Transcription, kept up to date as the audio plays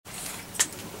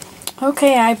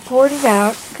Okay, I poured it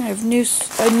out. I have a new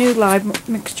lye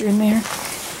mixture in there.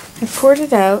 I poured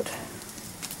it out.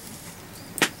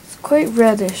 It's quite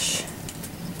reddish.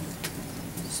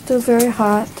 Still very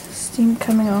hot. Steam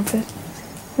coming off it.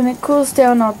 When it cools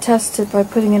down, I'll test it by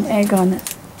putting an egg on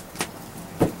it.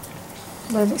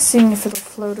 Seeing if it'll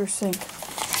float or sink.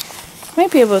 Might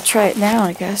be able to try it now,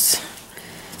 I guess.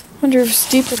 Wonder if it's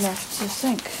deep enough to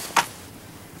sink.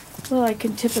 Well, I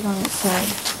can tip it on its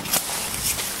side.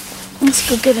 Let's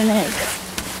go get an egg.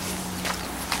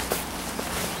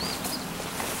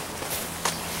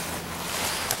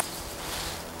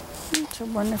 It's a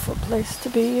wonderful place to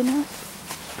be, you know.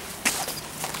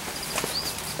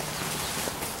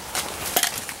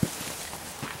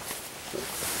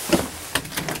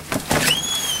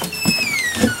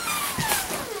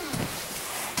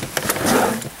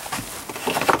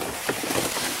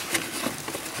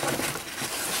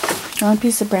 Want a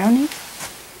piece of brownie?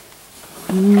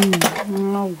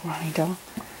 No, Rhino.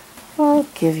 I'll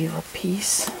give you a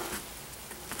piece.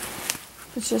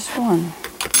 It's just one.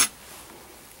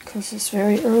 Because it's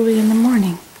very early in the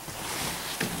morning.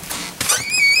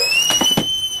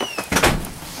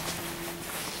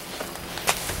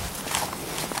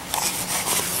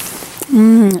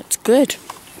 It's good.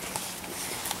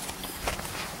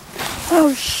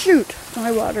 Oh shoot!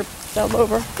 My water fell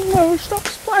over. No, stop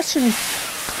splashing.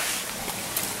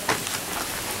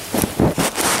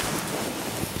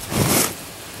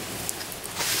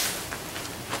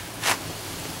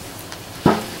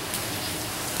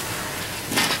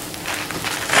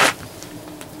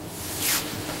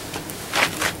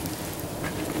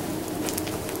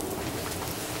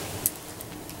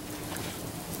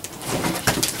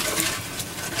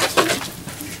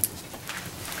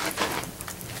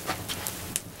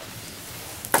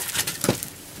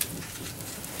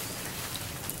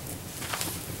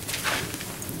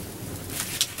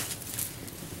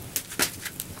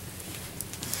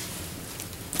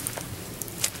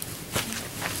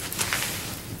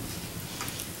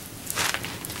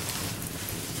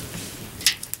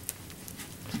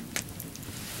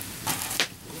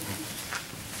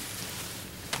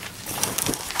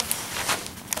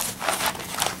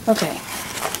 Okay,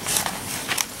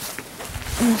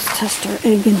 let's test our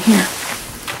egg in here.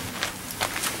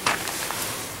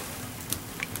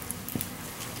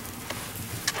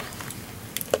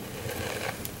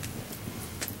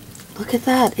 Look at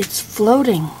that, it's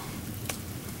floating.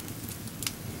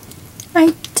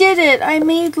 I did it! I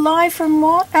made lye from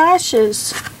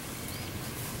ashes.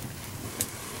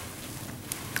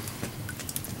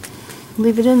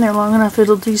 Leave it in there long enough,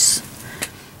 it'll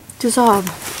dissolve.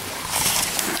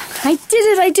 I did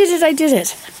it, I did it, I did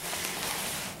it.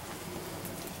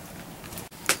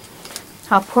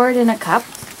 I'll pour it in a cup,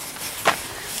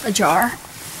 a jar.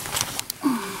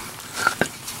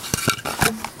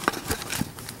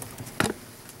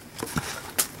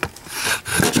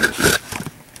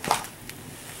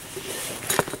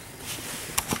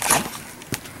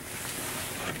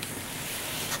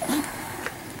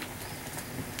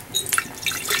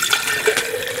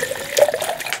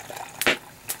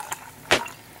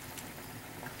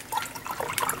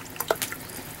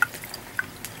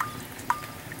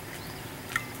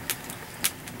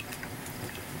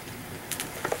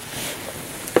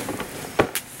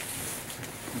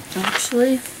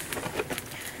 Actually,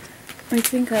 I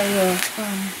think I will,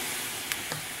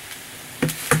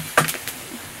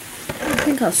 I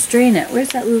think I'll strain it.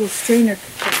 Where's that little strainer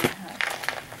that I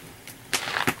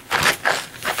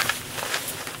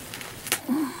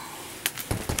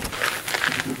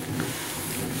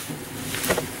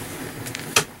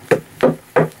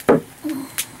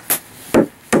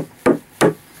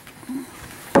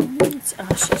have? It's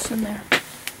ashes in there.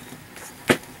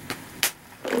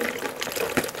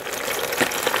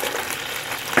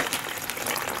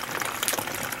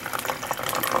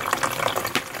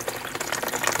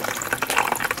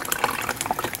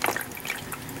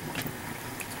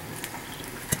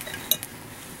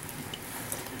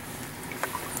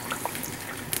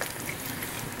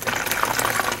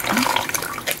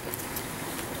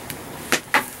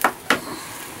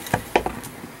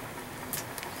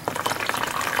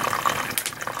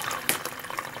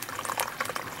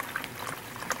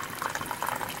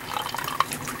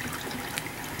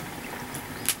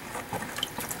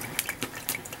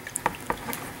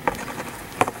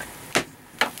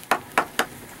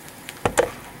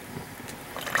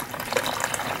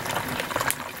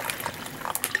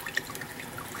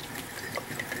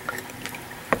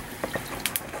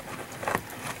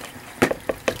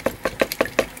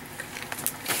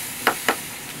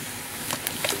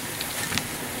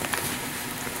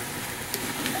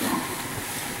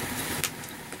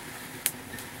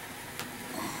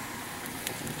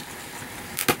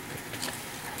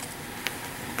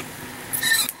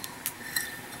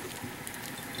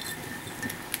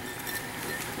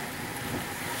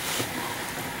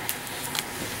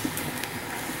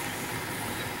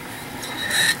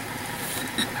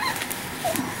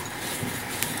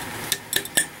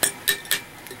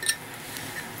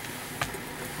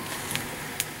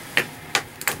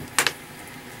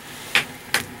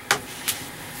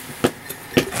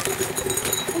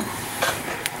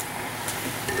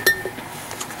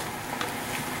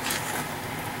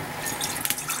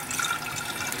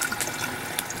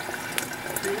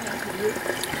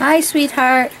 Hi,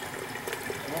 sweetheart.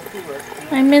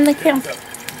 I'm in the camp.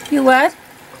 You what?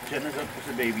 Jenna's up with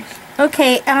the babies.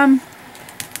 Okay,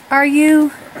 are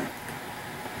you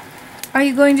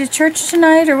going to church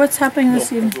tonight, or what's happening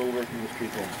this evening? We'll work in the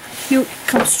street home. You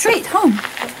come straight home.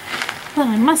 Well,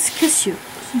 I must kiss you,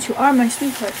 since you are my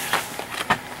sweetheart.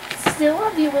 Still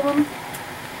love you, Willem.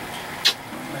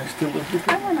 I still love you.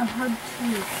 I want a hug too.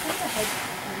 I want a hug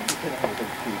You can have a hug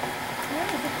too.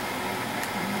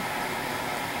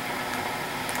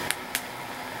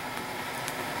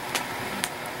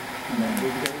 Now, baby,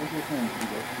 that was your hand. You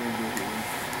got very good.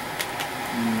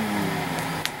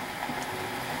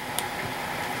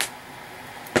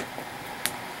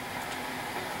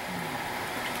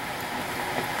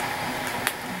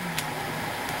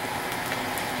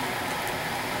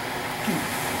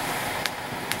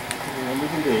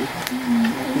 Wonderful day.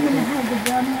 I'm gonna have the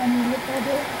brown one you look at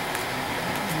it.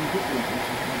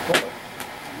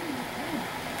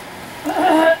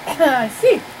 I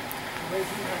see.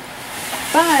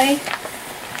 Bye.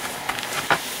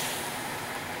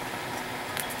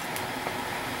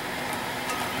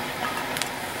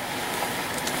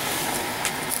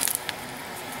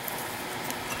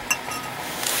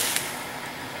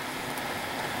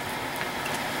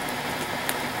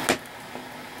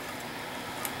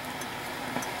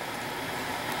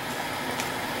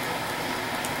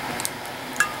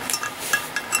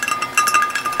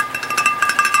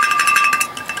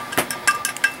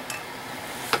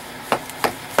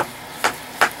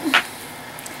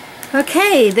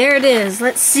 Okay, there it is.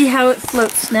 Let's see how it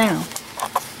floats now.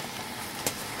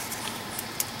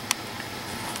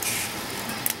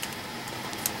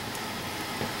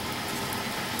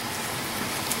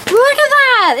 Look at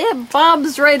that! It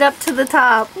bobs right up to the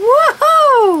top.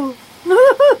 Woohoo!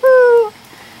 Woohoo!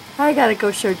 I gotta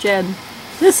go show Jen.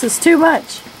 This is too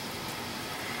much.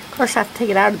 Of course, I have to take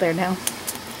it out of there now.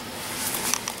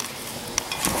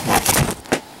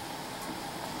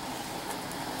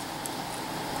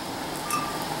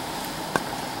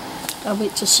 I'll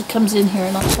wait till she comes in here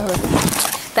and I'll show her.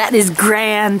 That is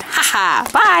grand. Haha.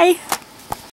 Bye.